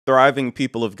Thriving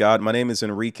people of God. My name is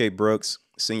Enrique Brooks,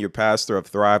 senior pastor of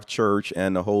Thrive Church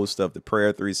and the host of the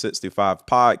Prayer 365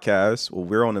 podcast. Well,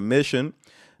 we're on a mission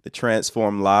to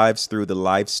transform lives through the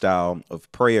lifestyle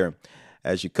of prayer.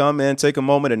 As you come in, take a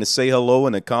moment and to say hello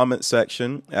in the comment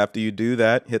section. After you do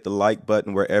that, hit the like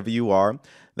button wherever you are.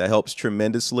 That helps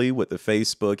tremendously with the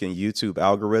Facebook and YouTube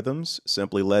algorithms,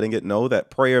 simply letting it know that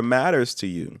prayer matters to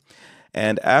you.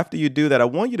 And after you do that, I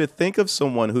want you to think of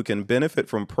someone who can benefit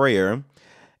from prayer,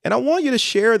 and I want you to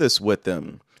share this with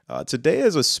them. Today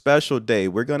is a special day.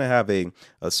 We're going to have a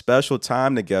special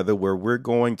time together where we're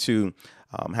going to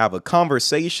have a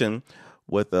conversation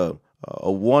with a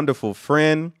wonderful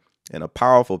friend and a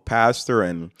powerful pastor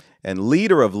and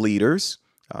leader of leaders,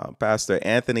 Pastor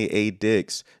Anthony A.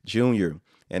 Dix Jr.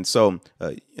 And so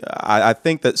I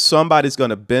think that somebody's going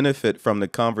to benefit from the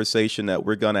conversation that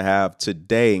we're going to have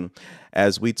today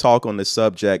as we talk on the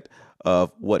subject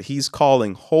of what he's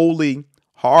calling holy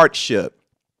hardship,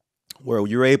 where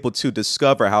you're able to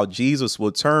discover how Jesus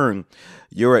will turn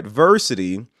your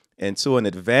adversity into an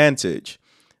advantage.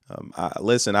 I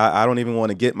don't even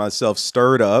want to get myself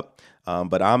stirred up,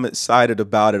 but I'm excited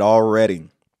about it already.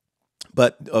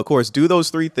 But of course, do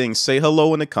those three things. Say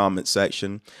hello in the comment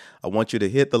section. I want you to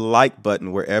hit the like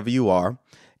button wherever you are,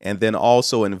 and then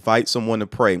also invite someone to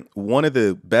pray. One of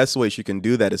the best ways you can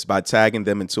do that is by tagging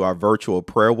them into our virtual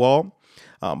prayer wall.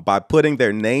 By putting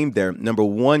their name there, number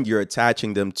one, you're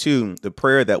attaching them to the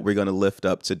prayer that we're going to lift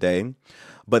up today.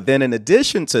 But then in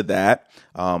addition to that,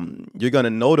 you're going to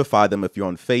notify them if you're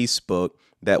on Facebook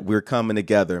that we're coming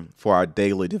together for our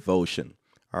daily devotion.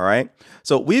 All right.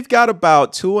 So we've got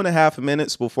about 2.5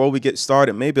 minutes before we get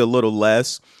started, maybe a little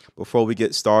less before we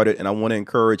get started. And I want to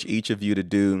encourage each of you to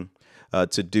do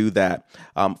that.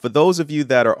 For those of you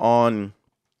that are on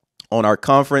our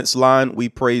conference line, we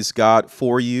praise God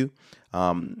for you.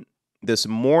 This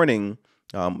morning,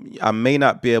 I may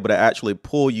not be able to actually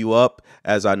pull you up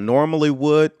as I normally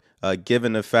would,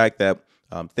 given the fact that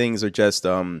things are just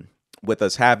with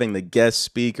us having the guest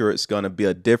speaker, it's going to be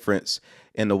a difference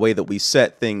in the way that we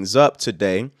set things up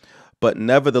today. But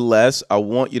nevertheless, I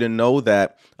want you to know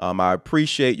that I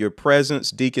appreciate your presence,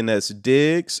 Deaconess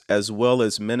Diggs, as well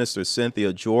as Minister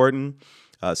Cynthia Jordan,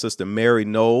 Sister Mary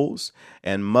Knowles,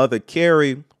 and Mother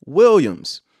Carrie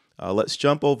Williams. Let's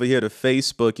jump over here to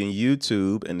Facebook and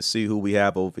YouTube and see who we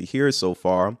have over here so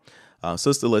far.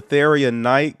 Sister Letheria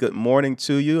Knight, good morning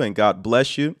to you and God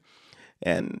bless you.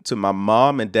 And to my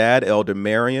mom and dad, Elder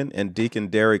Marion and Deacon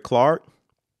Derry Clark.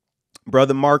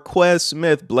 Brother Marquez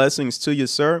Smith, blessings to you,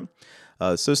 sir.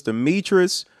 Sister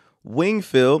Metris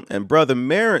Wingfield and Brother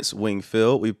Merritt's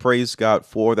Wingfield, we praise God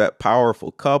for that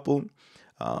powerful couple.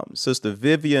 Sister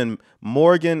Vivian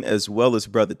Morgan, as well as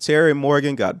Brother Terry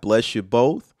Morgan, God bless you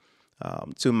both.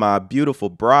 To my beautiful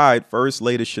bride, First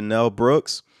Lady Chanel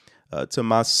Brooks. To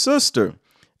my sister,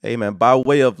 amen, by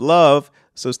way of love,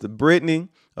 Sister Brittany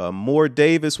Moore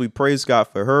Davis, we praise God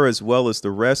for her as well as the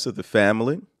rest of the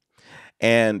family.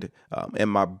 And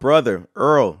my brother,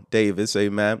 Earl Davis,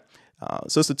 amen.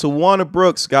 Sister Tawana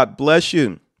Brooks, God bless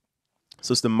you.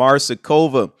 Sister Marcia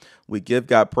Kova, we give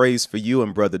God praise for you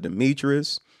and Brother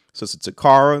Demetrius. Sister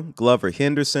Takara Glover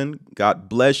Henderson, God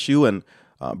bless you. And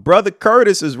Brother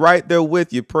Curtis is right there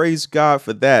with you. Praise God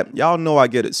for that. Y'all know I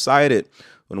get excited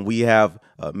when we have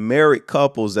married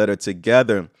couples that are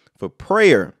together for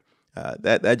prayer.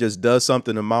 That just does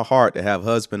something in my heart to have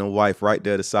husband and wife right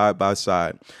there side by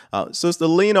side. Sister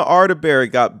Lena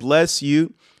Arterberry, God bless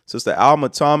you. Sister Alma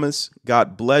Thomas,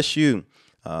 God bless you.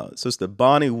 Sister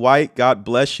Bonnie White, God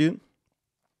bless you.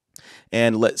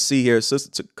 And let's see here,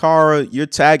 Sister Takara, you're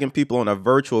tagging people on a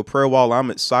virtual prayer wall.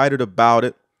 I'm excited about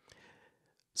it.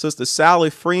 Sister Sally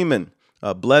Freeman,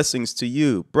 blessings to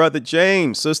you. Brother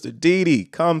James, Sister Dee Dee,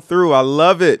 come through. I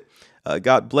love it.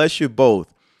 God bless you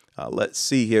both. Let's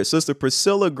see here. Sister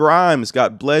Priscilla Grimes,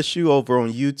 God bless you over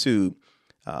on YouTube.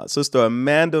 Sister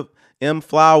Amanda M.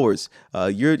 Flowers,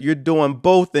 you're doing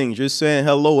both things. You're saying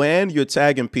hello and you're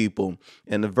tagging people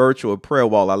in the virtual prayer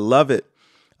wall. I love it.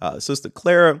 Sister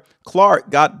Clara Clark,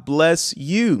 God bless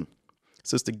you.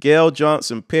 Sister Gail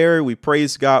Johnson Perry, we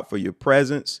praise God for your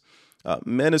presence.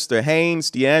 Minister Haynes,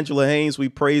 D'Angela Haynes, we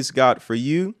praise God for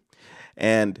you.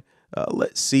 And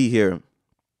let's see here.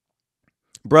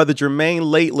 Brother Jermaine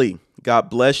Lately, God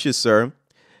bless you, sir.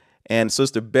 And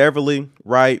Sister Beverly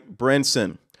Wright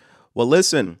Brinson. Well,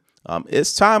 listen,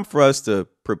 it's time for us to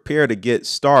prepare to get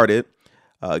started.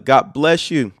 God bless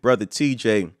you, Brother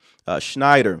TJ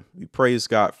Schneider. We praise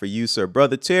God for you, sir.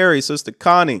 Brother Terry, Sister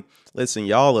Connie. Listen,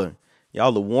 y'all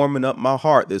are warming up my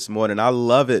heart this morning. I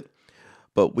love it.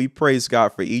 But we praise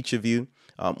God for each of you.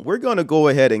 We're going to go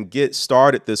ahead and get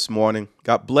started this morning.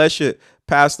 God bless you,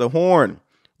 Pastor Horn,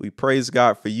 we praise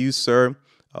God for you, sir,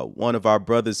 one of our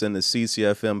brothers in the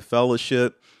CCFM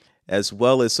fellowship, as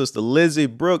well as Sister Lizzie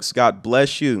Brooks. God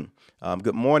bless you.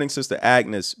 Good morning, Sister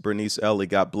Agnes Bernice Ellie.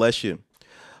 God bless you.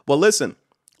 Well, listen,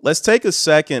 let's take a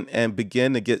second and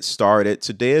begin to get started.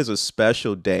 Today is a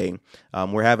special day.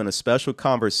 We're having a special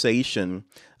conversation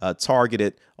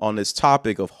targeted on this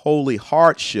topic of holy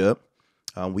hardship.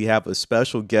 We have a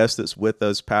special guest that's with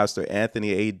us, Pastor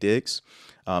Anthony A. Dix,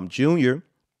 Jr.,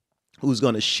 who's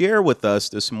going to share with us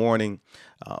this morning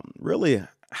really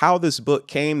how this book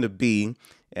came to be.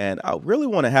 And I really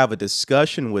want to have a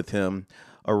discussion with him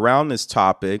around this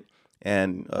topic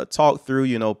and talk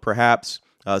through, perhaps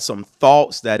some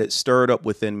thoughts that it stirred up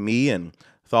within me and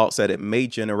thoughts that it may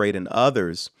generate in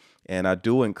others. And I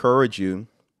do encourage you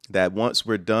that once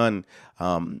we're done,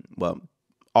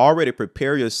 already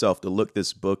prepare yourself to look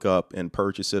this book up and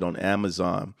purchase it on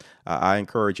Amazon. I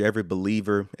encourage every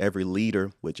believer, every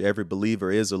leader, which every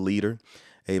believer is a leader,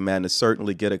 amen, to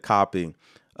certainly get a copy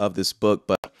of this book.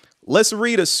 But let's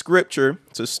read a scripture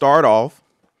to start off.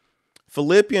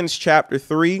 Philippians chapter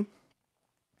 3.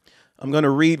 I'm going to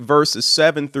read verses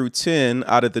 7 through 10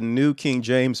 out of the New King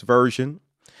James Version.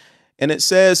 And it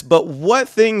says, "But what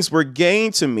things were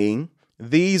gained to me,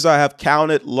 these I have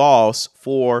counted loss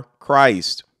for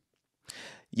Christ.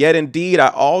 Yet indeed I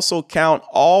also count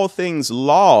all things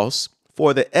loss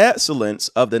for the excellence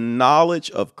of the knowledge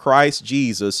of Christ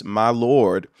Jesus my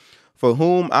Lord, for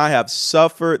whom I have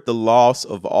suffered the loss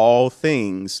of all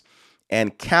things,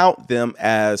 and count them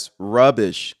as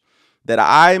rubbish, that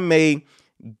I may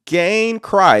gain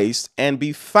Christ and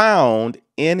be found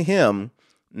in him,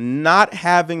 not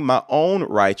having my own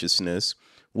righteousness,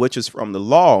 which is from the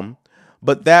law,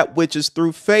 but that which is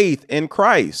through faith in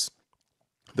Christ,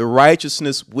 the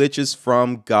righteousness which is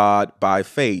from God by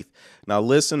faith." Now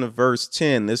listen to verse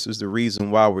 10. This is the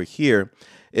reason why we're here.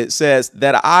 It says,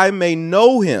 "That I may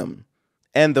know him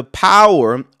and the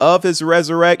power of his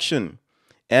resurrection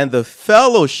and the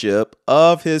fellowship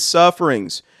of his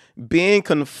sufferings, being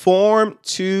conformed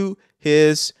to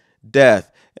his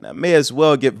death." And I may as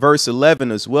well get verse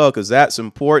 11 as well, because that's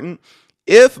important.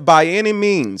 "If by any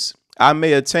means I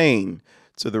may attain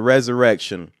to the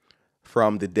resurrection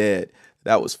from the dead."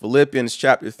 That was Philippians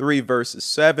chapter 3, verses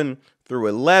 7 through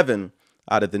 11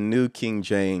 out of the New King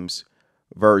James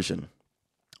Version.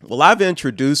 Well, I've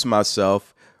introduced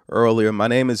myself earlier. My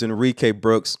name is Enrique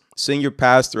Brooks, senior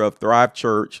pastor of Thrive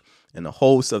Church and the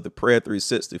host of the Prayer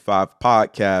 365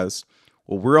 podcast.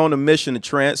 Well, we're on a mission to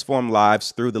transform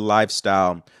lives through the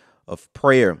lifestyle of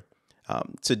prayer.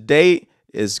 Today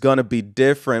is going to be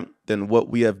different than what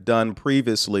we have done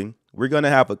previously. We're going to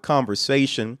have a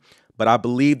conversation, but I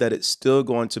believe that it's still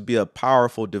going to be a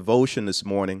powerful devotion this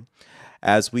morning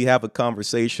as we have a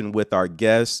conversation with our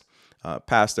guest,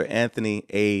 Pastor Anthony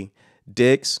A.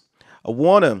 Dix. I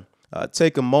want to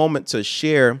take a moment to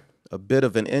share a bit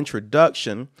of an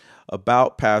introduction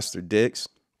about Pastor Dix.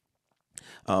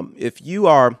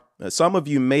 Some of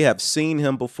you may have seen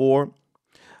him before,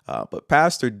 but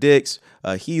Pastor Dix,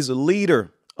 he's a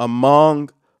leader among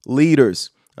leaders.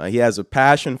 He has a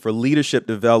passion for leadership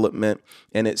development,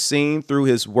 and it's seen through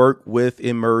his work with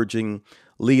emerging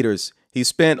leaders. He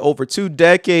spent over 2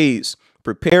 decades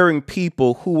preparing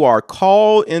people who are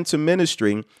called into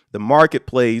ministry, the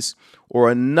marketplace, or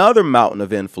another mountain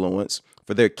of influence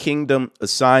for their kingdom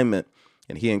assignment.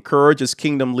 And he encourages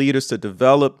kingdom leaders to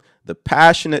develop the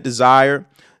passionate desire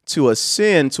to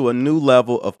ascend to a new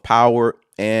level of power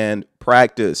and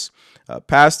practice.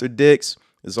 Pastor Dix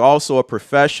is also a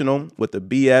professional with a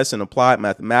BS in applied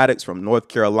mathematics from North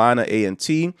Carolina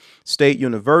A&T State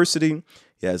University.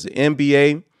 He has an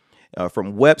MBA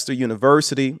from Webster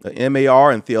University, an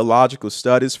MAR in theological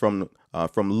studies from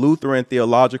Lutheran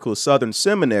Theological Southern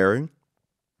Seminary,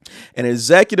 an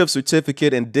executive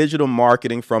certificate in digital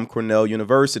marketing from Cornell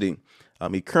University.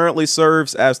 He currently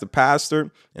serves as the pastor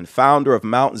and founder of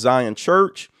Mount Zion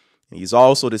Church. And he's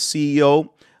also the CEO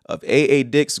of A.A.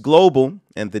 Dix Global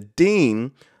and the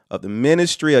dean of the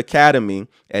Ministry Academy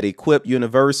at Equip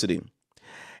University,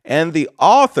 and the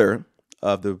author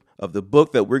of the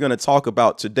book that we're going to talk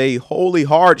about today, Holy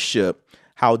Hardship: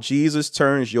 How Jesus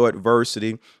Turns Your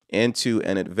Adversity into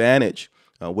an Advantage,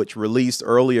 which released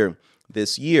earlier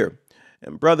this year.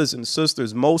 And brothers and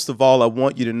sisters, most of all, I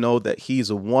want you to know that he's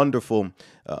a wonderful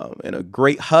and a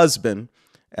great husband,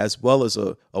 as well as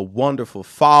a wonderful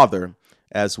father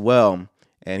as well.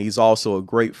 And he's also a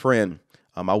great friend.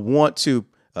 I want to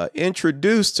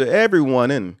introduce to everyone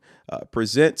and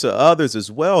present to others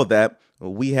as well that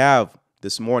we have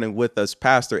this morning with us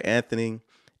Pastor Anthony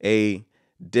A.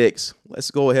 Dix. Let's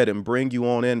go ahead and bring you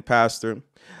on in, Pastor.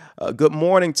 Good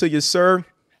morning to you, sir.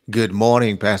 Good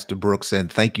morning, Pastor Brooks,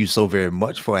 and thank you so very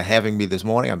much for having me this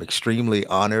morning. I'm extremely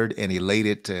honored and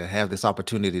elated to have this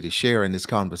opportunity to share in this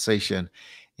conversation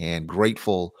and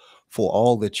grateful for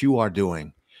all that you are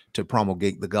doing to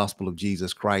promulgate the gospel of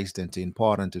Jesus Christ and to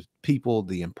impart unto people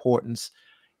the importance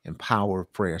and power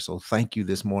of prayer. So thank you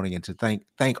this morning and to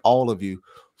thank all of you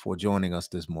for joining us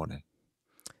this morning.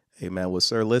 Hey man, well,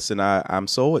 sir, listen, I'm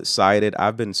so excited.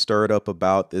 I've been stirred up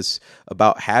about this,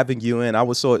 about having you in. I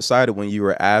was so excited when you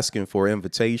were asking for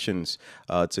invitations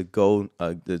to go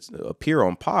to appear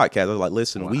on podcast. I was like,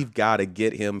 listen, Wow. we've got to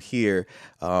get him here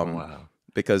Wow.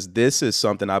 because this is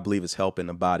something I believe is helping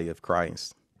the body of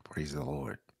Christ. Praise the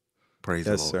Lord. Praise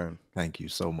the Yes, Lord. sir. Thank you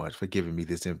so much for giving me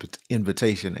this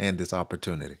invitation and this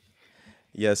opportunity.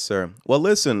 Yes, sir. Well,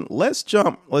 listen, let's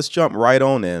jump right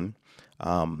on in.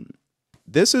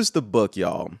 This is the book,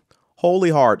 y'all. Holy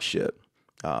Hardship.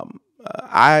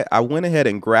 I went ahead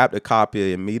and grabbed a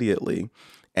copy immediately,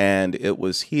 and it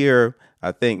was here.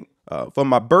 I think for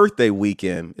my birthday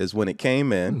weekend is when it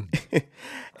came in,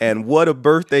 and what a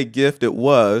birthday gift it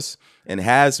was and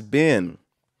has been.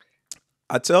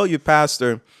 I tell you,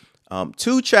 Pastor,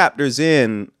 2 chapters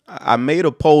in, I made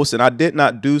a post, and I did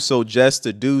not do so just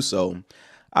to do so.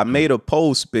 I made a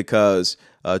post because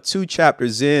 2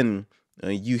 chapters in,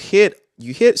 you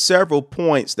hit several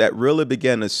points that really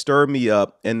began to stir me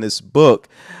up in this book.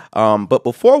 But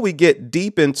before we get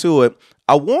deep into it,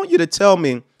 I want you to tell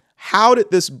me, how did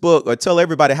this book, or tell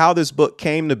everybody how this book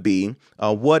came to be,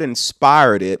 what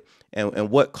inspired it, and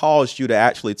what caused you to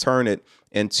actually turn it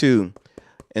into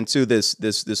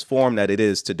this form that it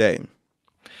is today.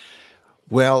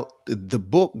 Well, the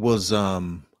book was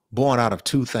born out of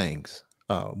two things.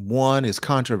 One is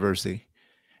controversy.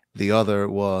 The other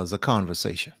was a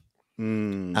conversation.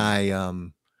 Mm,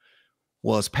 I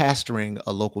was pastoring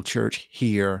a local church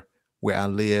here where I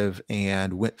live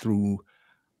and went through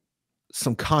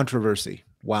some controversy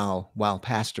while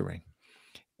pastoring.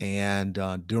 And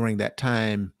during that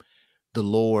time, the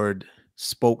Lord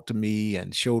spoke to me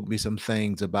and showed me some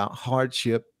things about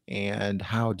hardship and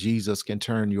how Jesus can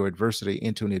turn your adversity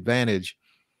into an advantage.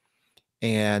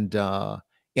 And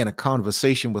in a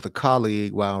conversation with a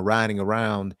colleague while riding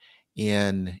around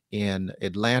in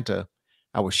Atlanta,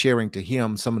 I was sharing to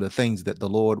him some of the things that the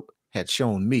Lord had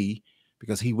shown me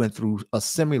because he went through a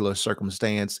similar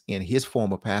circumstance in his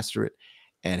former pastorate.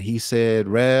 And he said,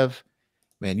 Rev,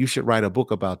 man, you should write a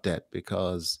book about that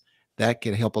because that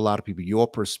can help a lot of people. Your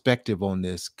perspective on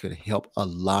this could help a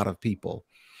lot of people.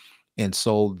 And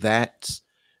so that's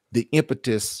the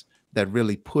impetus that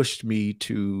really pushed me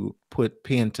to put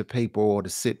pen to paper or to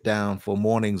sit down for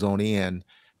mornings on end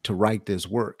to write this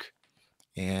work.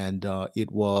 And it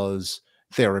was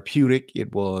therapeutic.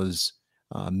 It was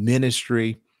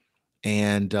ministry,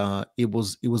 and it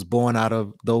was born out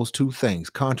of those two things: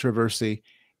 controversy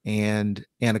and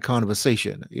a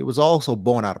conversation. It was also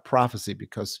born out of prophecy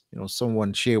because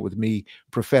someone shared with me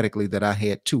prophetically that I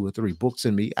had 2 or 3 books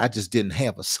in me. I just didn't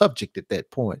have a subject at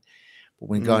that point. But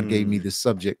when God gave me mm, this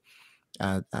subject,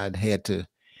 I'd had to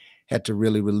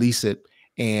really release it.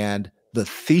 And the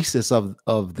thesis of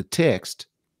the text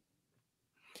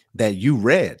that you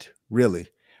read really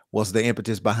was the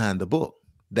impetus behind the book,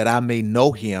 that I may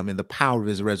know him in the power of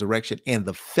his resurrection and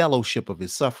the fellowship of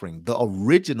his suffering. The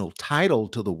original title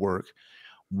to the work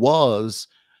was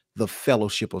The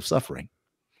Fellowship of Suffering,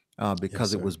 yes,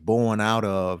 because it sir. was born out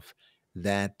of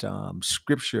that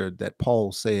scripture that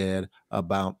Paul said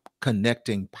about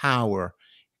connecting power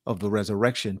of the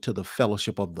resurrection to the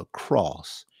fellowship of the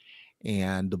cross.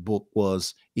 And the book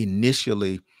was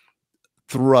initially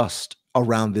thrust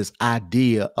around this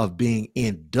idea of being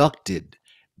inducted,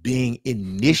 being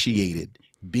initiated,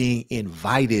 being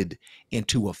invited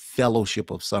into a fellowship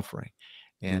of suffering.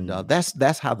 And Mm.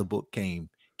 that's how the book came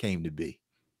to be.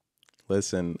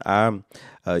 Listen,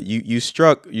 you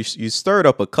stirred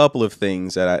up a couple of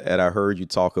things that I heard you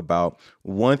talk about.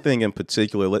 One thing in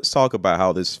particular, let's talk about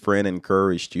how this friend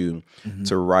encouraged you Mhm.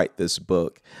 to write this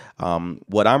book.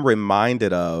 What I'm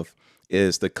reminded of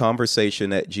is the conversation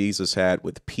that Jesus had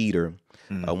with Peter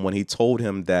Mm. when he told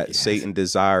him that Yes. Satan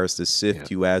desires to Yeah.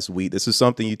 sift you as wheat. This is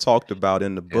something you talked about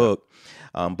in the Yeah. book,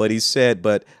 but he said,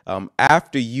 "But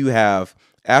after you have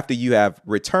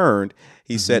returned,"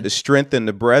 he said, Hmm. "to strengthen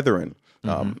the brethren."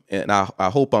 Hmm. And I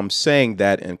hope I'm saying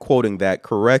that and quoting that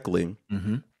correctly.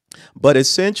 Hmm. But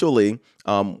essentially,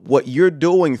 what you're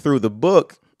doing through the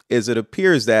book is, it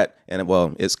appears that, and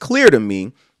well, it's clear to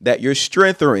me that you're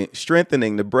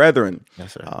strengthening the brethren.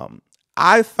 Yes, sir.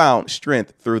 I found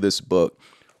strength through this book.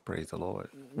 Praise the Lord.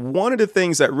 One of the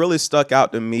things that really stuck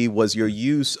out to me was your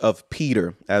use of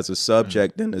Peter as a Mm.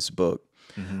 subject in this book.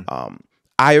 Mhm.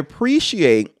 I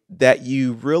appreciate that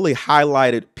you really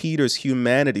highlighted Peter's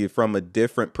humanity from a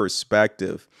different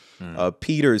perspective, Mm.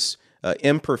 Peter's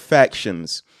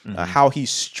imperfections, Mhm. how he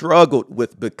struggled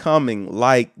with becoming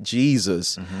like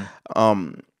Jesus. Mhm.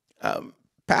 Um, um,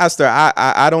 Pastor,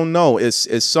 I don't know.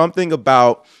 It's something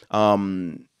about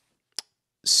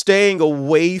staying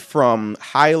away from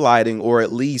highlighting or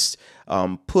at least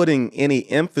putting any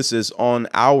emphasis on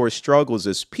our struggles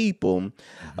as people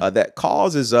Mhm. that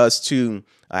causes us to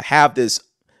have this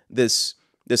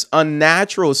this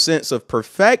unnatural sense of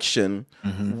perfection,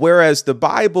 Mhm. whereas the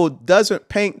Bible doesn't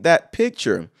paint that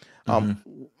picture. Um,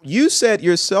 Mhm. you said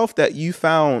yourself that you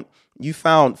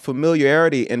found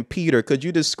familiarity in Peter. Could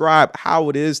you describe how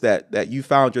it is that you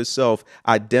found yourself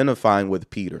identifying with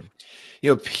Peter?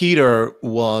 Peter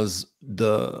was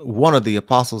the one of the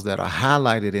apostles that are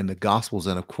highlighted in the Gospels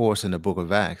and, of course, in the book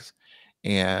of Acts.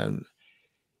 And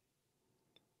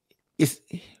it's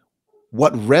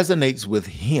what resonates with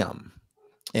him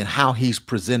and how he's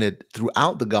presented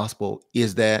throughout the gospel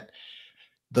is that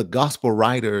the gospel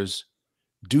writers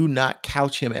do not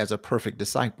couch him as a perfect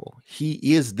disciple. He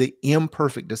is the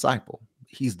imperfect disciple.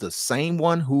 He's the same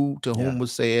one who to Yeah. whom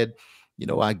was said,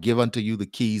 I give unto you the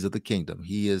keys of the kingdom.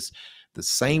 He is the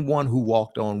same one who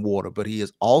walked on water, but he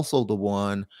is also the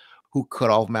one who cut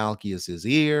off Malchus's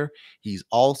ear. He's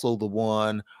also the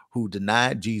one who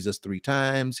denied Jesus 3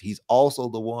 times. He's also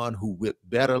the one who whipped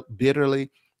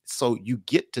bitterly. So you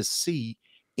get to see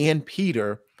in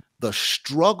Peter the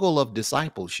struggle of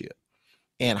discipleship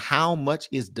and how much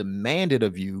is demanded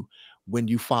of you when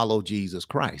you follow Jesus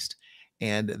Christ.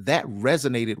 And that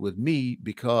resonated with me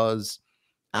because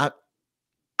I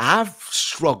I've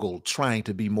struggled trying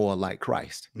to be more like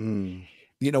Christ. Mm,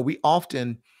 We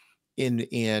often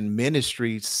in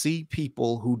ministry see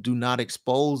people who do not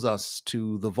expose us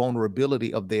to the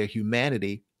vulnerability of their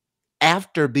humanity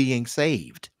after being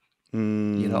saved.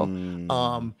 You know, mm.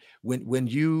 um, when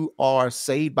you are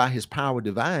saved by His power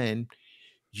divine,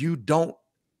 you don't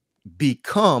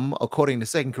become, according to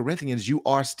Second Corinthians, you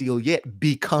are still yet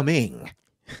becoming.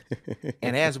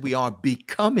 And as we are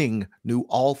becoming new,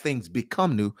 all things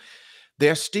become new.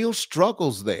 There's still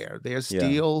struggles there. There's Yeah.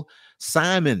 still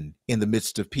Simon in the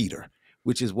midst of Peter,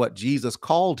 which is what Jesus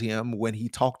called him when he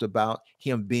talked about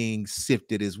him being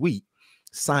sifted as wheat.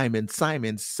 Simon,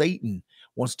 Simon, Satan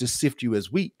wants to sift you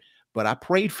as wheat. But I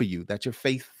prayed for you that your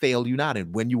faith fail you not.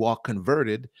 And when you are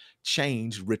converted,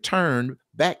 changed, return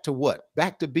back to what?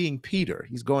 Back to being Peter.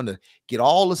 He's going to get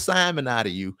all the Simon out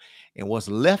of you, and what's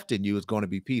left in you is going to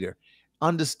be Peter.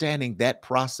 Understanding that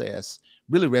process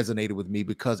really resonated with me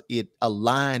because it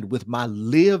aligned with my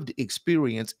lived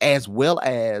experience as well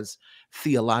as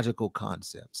theological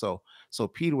concepts. So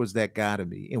Peter was that guy to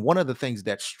me. And one of the things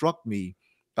that struck me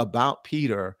about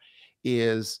Peter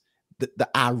is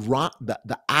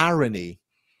the irony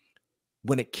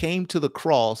when it came to the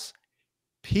cross.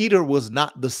 Peter was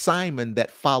not the Simon that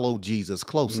followed Jesus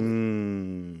closely.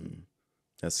 Mm.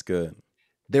 That's good.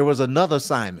 There was another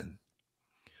Simon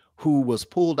who was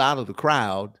pulled out of the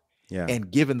crowd Yeah.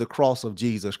 and given the cross of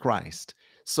Jesus Christ.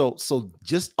 So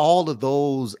just all of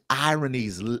those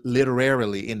ironies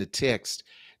literarily in the text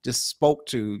just spoke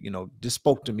to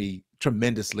me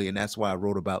tremendously, and that's why I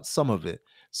wrote about some of it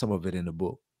in the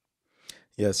book.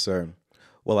 Yes, sir.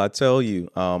 Well, I tell you,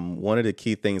 one of the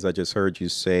key things I just heard you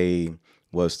say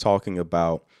was talking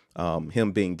about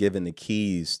him being given the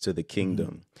keys to the Hmm.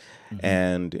 kingdom, Hmm.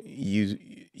 and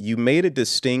you made a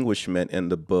distinguishment in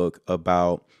the book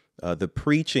about the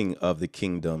preaching of the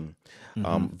kingdom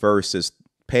Hmm. versus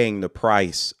paying the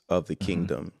price of the Hmm.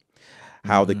 kingdom.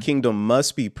 How the Hmm. kingdom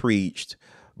must be preached,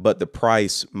 but the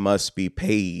price must be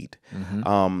paid. Hmm.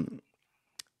 Um,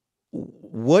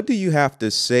 what do you have to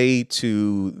say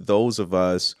to those of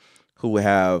us who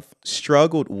have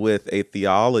struggled with a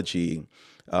theology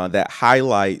that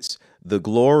highlights the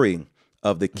glory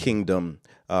of the kingdom,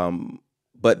 um,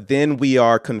 but then we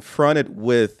are confronted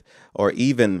with or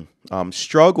even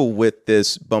struggle with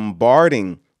this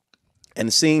bombarding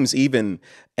and seems even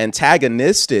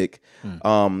antagonistic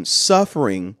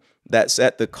suffering that's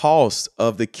at the cost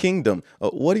of the kingdom?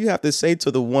 What do you have to say to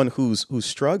the one who's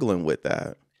struggling with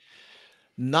that?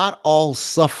 Not all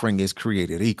suffering is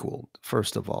created equal,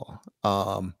 first of all.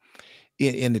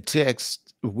 In the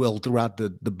text, well, throughout the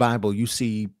Bible, you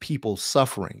see people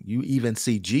suffering. You even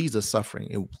see Jesus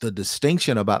suffering. The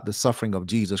distinction about the suffering of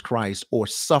Jesus Christ or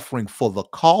suffering for the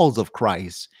cause of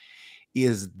Christ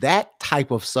is that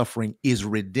type of suffering is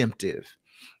redemptive.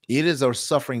 It is a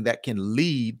suffering that can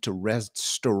lead to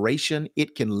restoration.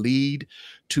 It can lead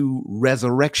to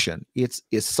resurrection. It's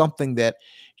something that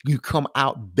you come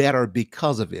out better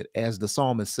because of it. As the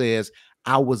psalmist says,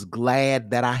 I was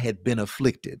glad that I had been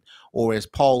afflicted. Or as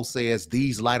Paul says,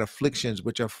 these light afflictions,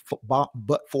 which are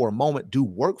but for a moment do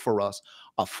work for us,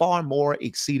 are far more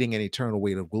exceeding an eternal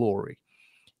weight of glory.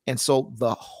 And so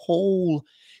the whole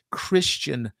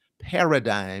Christian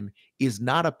paradigm is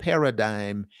not a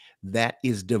paradigm that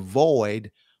is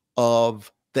devoid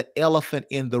of the elephant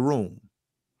in the room,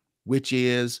 which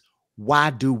is,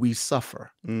 why do we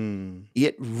suffer? Mm.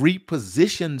 It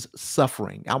repositions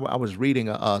suffering. I was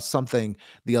reading something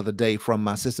the other day from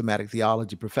my systematic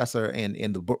theology professor, and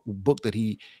in the book that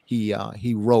he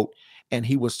wrote, and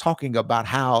he was talking about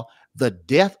how the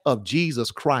death of Jesus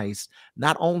Christ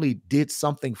not only did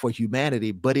something for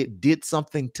humanity, but it did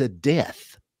something to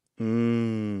death.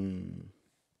 Mm.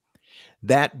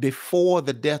 That before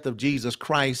the death of Jesus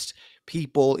Christ,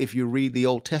 people, if you read the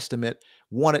Old Testament,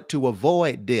 wanted to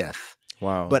avoid death.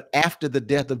 Wow. But after the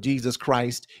death of Jesus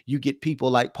Christ, you get people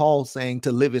like Paul saying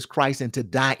to live is Christ and to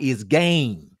die is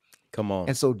gain. Come on.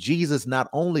 And so Jesus not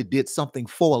only did something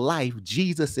for life,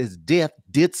 Jesus' death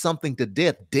did something to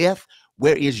death. Death,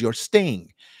 where is your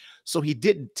sting? So he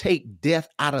didn't take death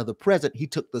out of the present. He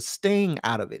took the sting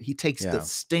out of it. He takes the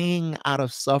sting out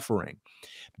of suffering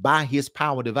by his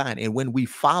power divine. And when we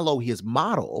follow his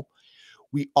model,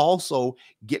 we also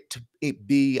get to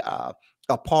be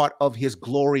a part of his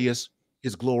glorious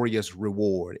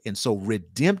reward. And so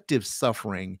redemptive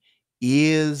suffering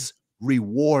is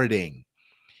rewarding.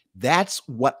 That's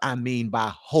what I mean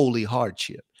by holy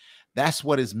hardship. That's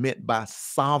what is meant by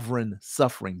sovereign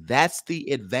suffering. That's the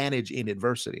advantage in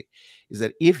adversity, is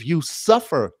that if you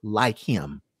suffer like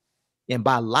him, and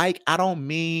by like, I don't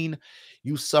mean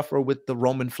you suffer with the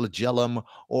Roman flagellum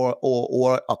or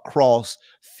a cross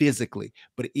physically,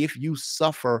 but if you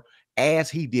suffer as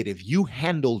he did, if you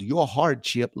handled your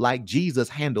hardship like Jesus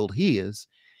handled his,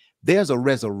 there's a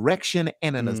resurrection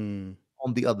and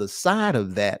on the other side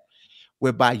of that,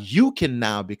 whereby you can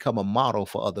now become a model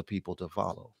for other people to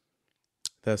follow.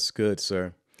 That's good,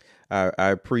 sir. I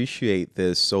appreciate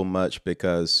this so much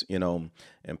because, and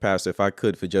Pastor, if I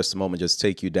could for just a moment, just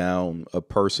take you down a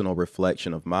personal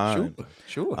reflection of mine.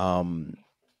 Sure.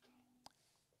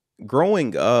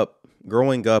 Growing up,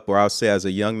 or I'll say as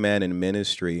a young man in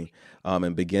ministry,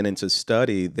 and beginning to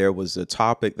study, there was a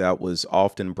topic that was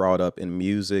often brought up in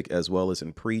music as well as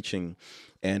in preaching,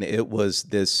 and it was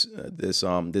this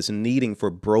needing for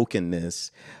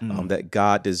brokenness, that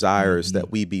God desires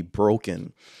that we be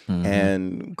broken.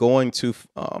 And going to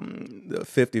the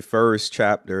 51st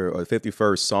chapter or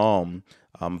 51st Psalm,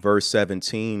 verse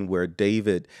 17, where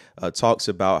David talks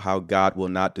about how God will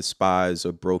not despise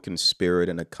a broken spirit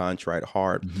and a contrite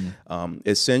heart.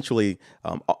 Essentially,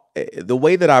 the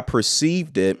way that I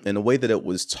perceived it and the way that it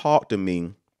was taught to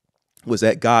me was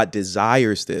that God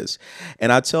desires this.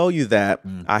 And I tell you that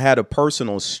I had a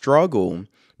personal struggle,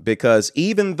 because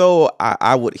even though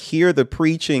I would hear the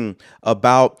preaching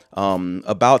about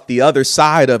the other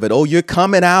side of it, oh, you're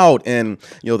coming out, and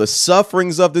the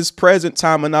sufferings of this present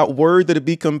time are not worthy to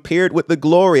be compared with the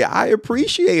glory. I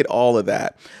appreciate all of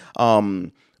that.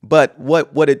 But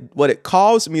what it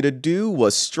caused me to do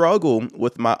was struggle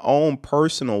with my own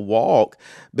personal walk,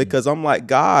 because I'm like,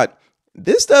 God,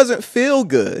 this doesn't feel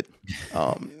good.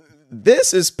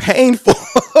 This is painful.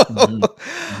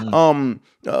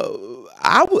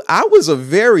 I was a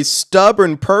very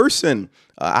stubborn person.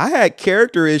 I had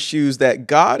character issues that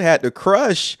God had to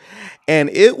crush, and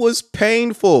it was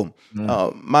painful.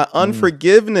 My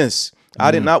unforgiveness,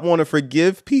 I did not want to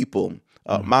forgive people.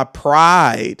 My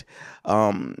pride,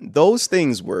 those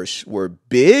things were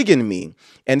big in me.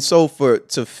 And so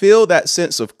to feel that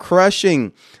sense of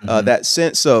crushing, that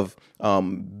sense of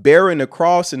bearing the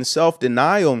cross and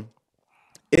self-denial,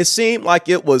 it seemed like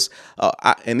it was,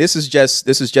 and this is just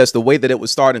the way that it was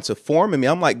starting to form in me.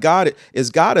 I'm like, God, is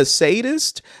God a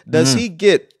sadist? Does he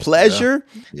get pleasure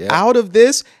out of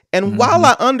this? And while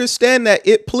I understand that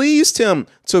it pleased him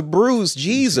to bruise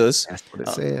Jesus, that's what it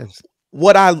says.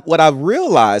 What I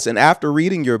realized, and after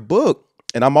reading your book,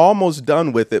 and I'm almost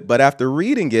done with it, but after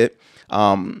reading it,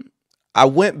 I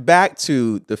went back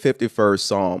to the 51st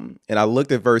Psalm, and I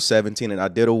looked at verse 17, and I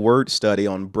did a word study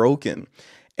on broken.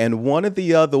 And one of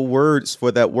the other words for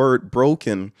that word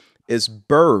broken is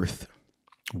birth.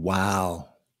 Wow.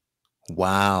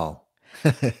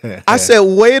 I said,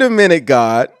 wait a minute,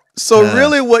 God. So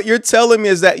really what you're telling me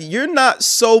is that you're not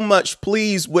so much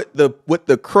pleased with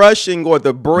the crushing or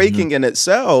the breaking in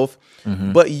itself,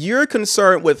 but you're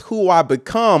concerned with who I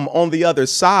become on the other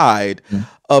side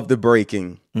of the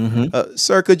breaking.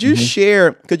 Sir, could you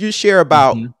share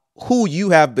about who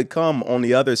you have become on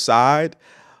the other side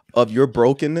of your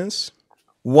brokenness?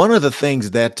 One of the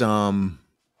things that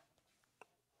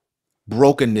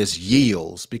brokenness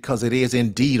yields, because it is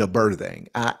indeed a birthing.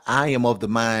 I am of the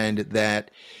mind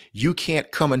that you can't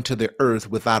come into the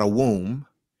earth without a womb.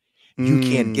 You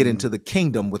can't get into the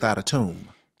kingdom without a tomb.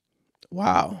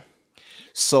 Wow.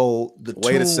 So the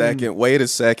Wait a tomb, second. Wait a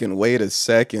second. Wait a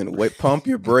second. Wait, pump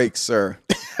your brakes, sir.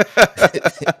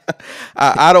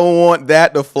 I don't want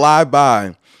that to fly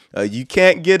by. You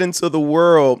can't get into the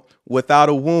world without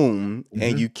a womb,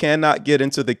 and Mhm. you cannot get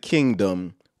into the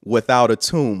kingdom without a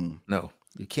tomb. No,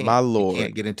 you can't. My You Lord.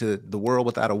 can't get into the world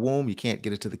without a womb. You can't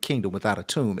get into the kingdom without a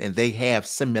tomb. And they have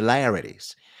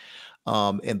similarities.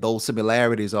 And those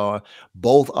similarities are,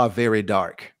 both are very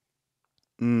dark.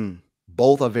 Mm,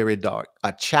 Both are very dark.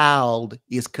 A child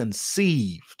is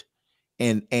conceived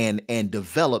and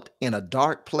developed in a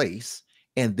dark place,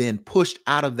 and then pushed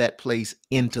out of that place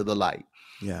into the light.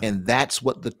 yeah. And that's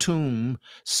what the tomb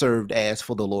served as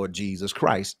for the Lord Jesus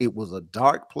Christ. It was a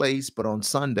dark place, but on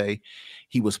Sunday,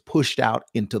 he was pushed out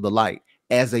into the light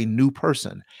as a new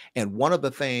person. And one of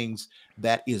the things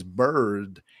that is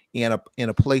birthed in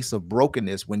a place of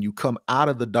brokenness, when you come out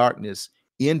of the darkness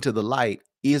into the light,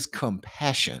 is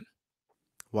compassion.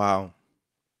 Wow.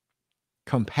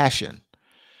 Compassion.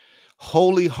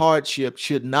 Holy hardship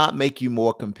should not make you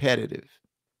more competitive.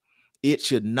 It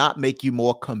should not make you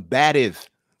more combative.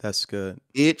 That's good.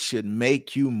 It should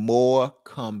make you more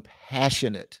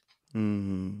compassionate.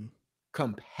 Mm,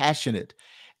 Compassionate.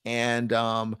 And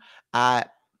I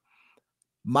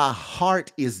my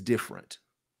heart is different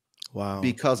wow.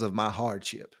 because of my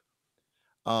hardship.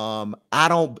 I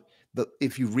don't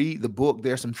if you read the book,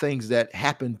 there's some things that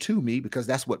happen to me, because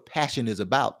that's what passion is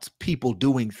about. It's people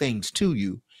doing things to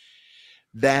you,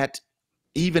 that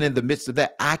even in the midst of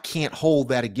that, I can't hold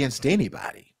that against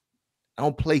anybody. I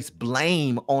don't place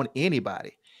blame on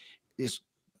anybody. It's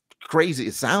crazy.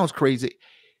 It sounds crazy.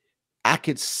 I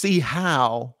could see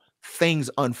how things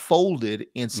unfolded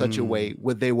in such a way Mm,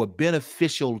 where they were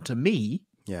beneficial to me.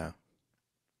 yeah.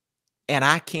 And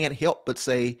I can't help but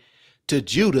say to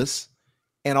Judas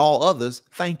and all others,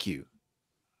 thank you.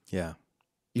 Yeah.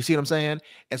 You see what I'm saying?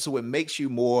 And so it makes you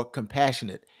more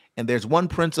compassionate. And there's one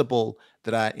principle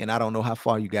that I don't know how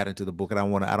far you got into the book, and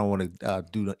I don't want to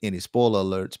do any spoiler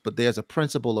alerts, but there's a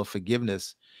principle of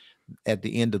forgiveness at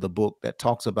the end of the book that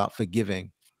talks about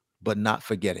forgiving, but not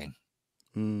forgetting.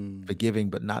 Mm, Forgiving,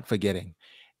 but not forgetting.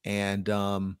 And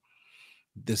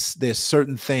there's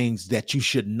certain things that you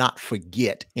should not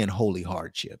forget in holy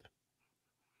hardship.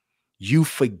 You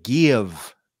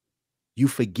forgive, you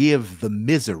forgive the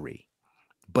misery,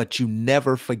 but you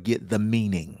never forget the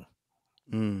meaning.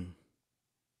 mm,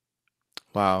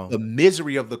 wow. The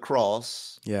misery of the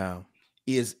cross Yeah.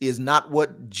 is not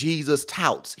what Jesus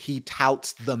touts. He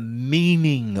touts the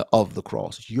meaning of the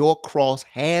cross. Your cross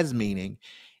has meaning,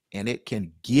 and it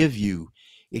can give you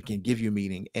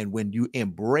meaning. And when you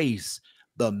embrace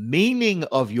the meaning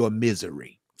of your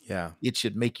misery, Yeah. it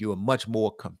should make you a much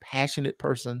more compassionate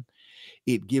person.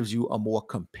 It gives you a more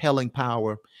compelling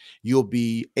power. You'll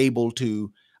be able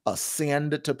to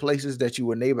ascend to places that you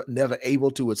were never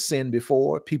able to ascend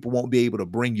before. People won't be able to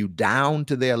bring you down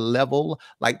to their level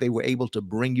like they were able to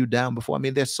bring you down before. I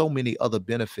mean, there's so many other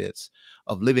benefits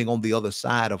of living on the other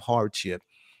side of hardship,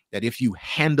 that if you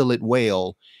handle it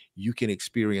well, you can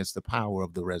experience the power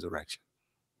of the resurrection.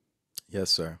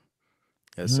 Yes, sir.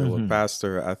 Yes, sir. Well, Mhm.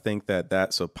 Pastor, I think that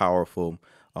that's a powerful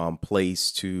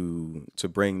place to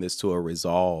bring this to a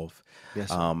resolve. Yes,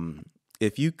 sir. Um,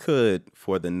 if you could,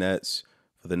 for the next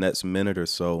minute or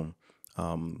so,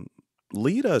 um,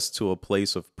 lead us to a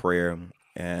place of prayer,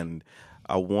 and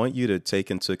I want you to take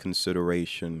into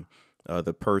consideration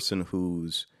the person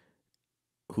who's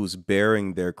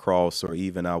bearing their cross, or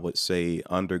even I would say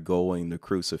undergoing the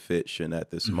crucifixion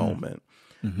at this Mhm. moment.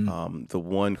 Mhm. The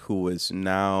one who is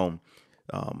now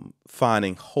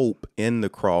finding hope in the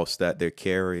cross that they're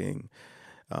carrying,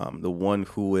 the one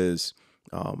who is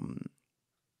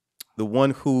the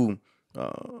one who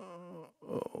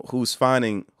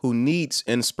needs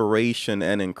inspiration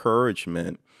and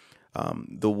encouragement,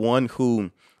 the one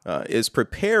who is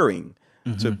preparing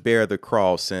to Mhm. bear the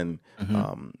cross, Mhm.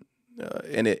 um,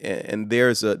 and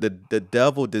there's the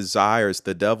devil desires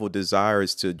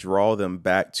to draw them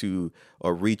back to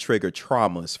or re-trigger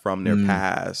traumas from their Mm.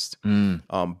 past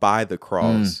Mm. by the Mm.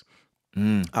 cross.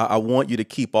 Mm. I want you to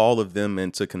keep all of them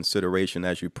into consideration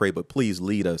as you pray, but please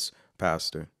lead us,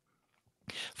 Pastor.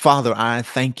 Father, I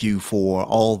thank you for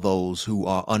all those who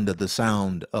are under the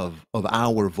sound of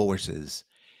our voices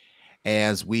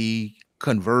as we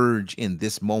converge in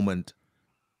this moment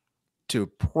to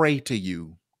pray to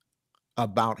you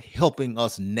about helping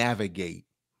us navigate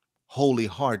holy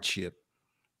hardship,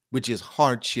 which is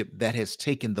hardship that has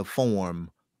taken the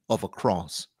form of a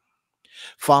cross.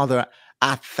 Father,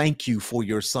 I thank you for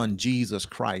your son, Jesus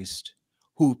Christ,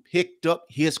 who picked up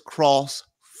his cross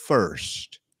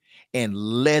first and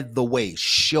led the way,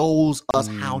 shows us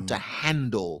how to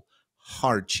handle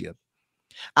hardship.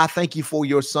 I thank you for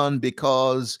your son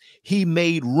because he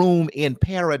made room in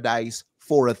paradise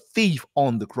for a thief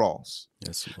on the cross.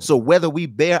 Yes, Lord. So whether we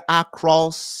bear our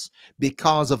cross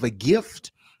because of a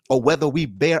gift or whether we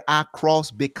bear our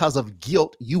cross because of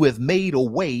guilt, you have made a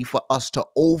way for us to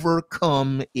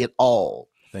overcome it all.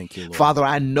 Thank you, Lord. Father,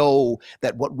 I know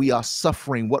that what we are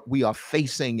suffering, what we are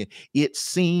facing, it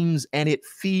seems and it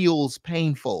feels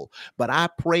painful. But I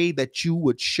pray that you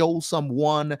would show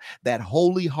someone that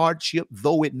holy hardship,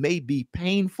 though it may be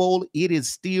painful, it is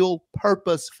still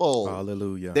purposeful.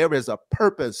 Hallelujah. There is a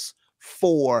purpose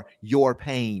for your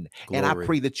pain. Glory. And I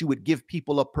pray that you would give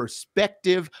people a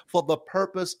perspective for the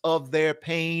purpose of their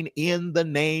pain in the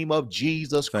name of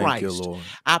Jesus Christ. Thank you, Lord.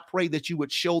 I pray that you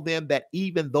would show them that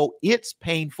even though it's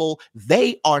painful,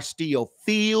 they are still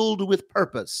filled with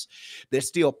purpose. There's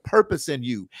still purpose in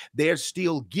you. There's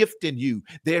still gift in you.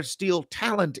 There's still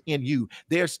talent in you.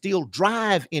 There's still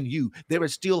drive in you. There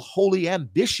is still holy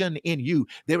ambition in you.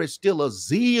 There is still a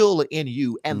zeal in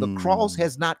you. And the cross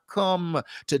has not come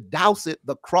to douse it.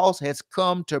 The cross has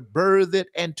come to birth it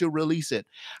and to release it.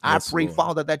 Yes, I pray, Lord.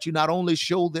 Father, that you not only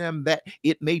show them that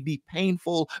it may be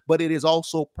painful, but it is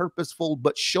also purposeful,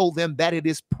 but show them that it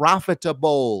is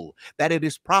profitable, that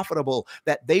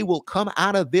they will come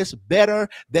out of this better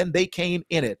than they came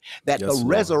in it, that Yes, the Lord.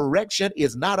 resurrection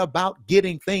is not about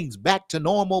getting things back to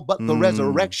normal, but the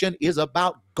resurrection is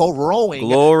about growing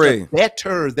Glory. to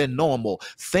better than normal.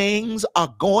 Things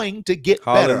are going to get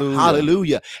Hallelujah. better.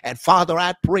 Hallelujah. And Father,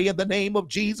 I pray in the name of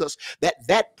Jesus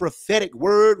that prophetic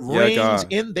word rings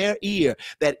God. in their ear,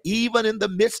 that even in the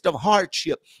midst of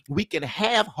hardship, we can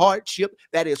have hardship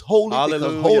that is holy. Hallelujah.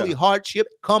 Because holy hardship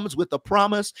comes with a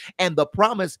promise, and the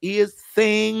promise is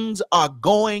things are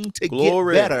going to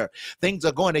Glory. get better. Things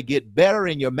are going to get better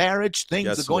in your marriage. Things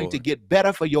Yes, are going to Lord. get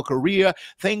better for your career.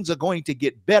 Things are going to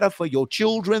get better for your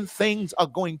children. Things are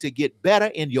going to get better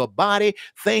in your body.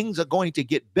 Things are going to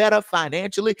get better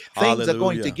financially. Things are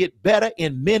going to Hallelujah. get better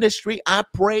in ministry. I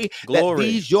pray Glory. that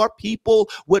these your people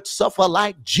would suffer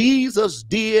like Jesus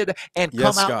did and Yes,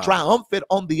 come out God. triumphant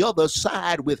on the other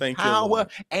side with Thank you, power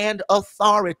Lord. and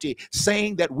authority,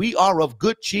 saying that we are of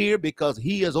good cheer because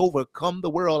he has overcome the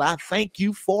world. I thank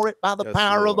you for it by the Yes,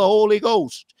 power Lord. of the Holy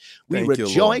Ghost. We Thank you, Lord.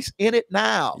 rejoice in it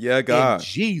now. Yeah, God. In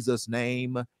Jesus'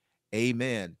 name,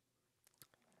 amen.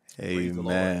 Praise the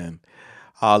Lord. Amen.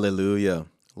 Hallelujah.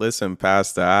 Listen,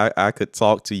 Pastor, I could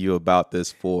talk to you about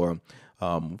this for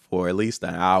at least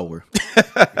an hour.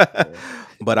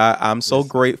 But I'm so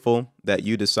grateful that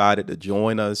you decided to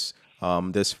join us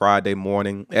this Friday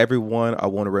morning. Everyone, I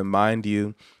want to remind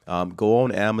you, go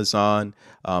on Amazon,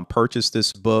 purchase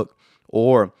this book,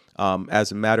 or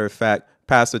as a matter of fact,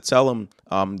 Pastor, tell them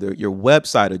your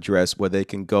website address where they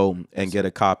can go and get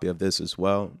a copy of this as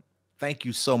well. Thank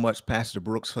you so much, Pastor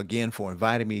Brooks, again for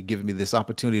inviting me and giving me this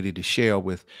opportunity to share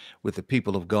with the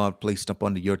people of God placed up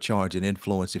under your charge and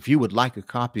influence. If you would like a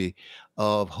copy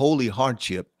of Holy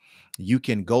Hardship, you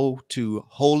can go to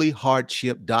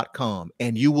holyhardship.com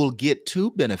and you will get two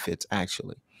benefits,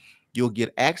 actually. You'll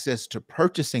get access to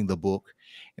purchasing the book.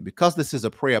 And because this is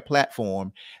a prayer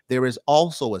platform, there is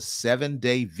also a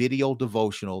 7-day video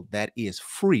devotional that is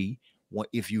free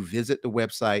if you visit the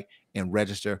website and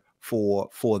register for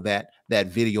that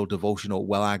video devotional,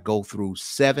 while I go through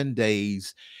 7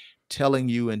 days telling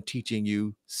you and teaching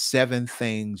you 7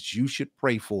 things you should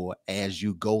pray for as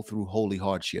you go through holy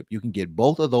hardship. You can get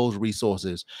both of those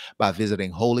resources by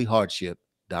visiting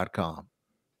holyhardship.com.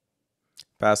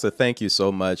 Pastor, thank you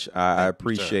so much. I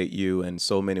appreciate you in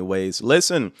so many ways.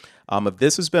 Listen, if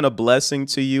this has been a blessing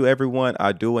to you, everyone,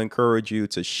 I do encourage you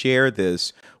to share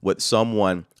this with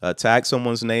someone. Tag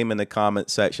someone's name in the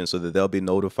comment section so that they'll be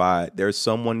notified. There's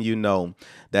someone you know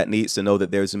that needs to know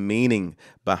that there's meaning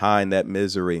behind that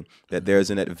misery, that there's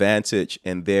an advantage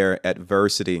in their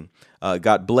adversity.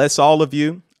 God bless all of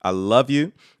you. I love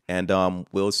you. And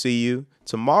we'll see you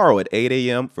tomorrow at 8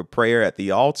 a.m. for prayer at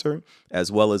the altar,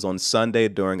 as well as on Sunday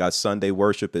during our Sunday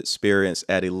worship experience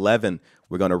at 11.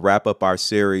 We're going to wrap up our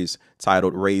series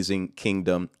titled Raising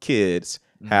Kingdom Kids,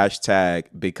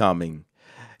 #becoming.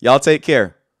 Y'all take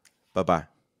care. Bye-bye.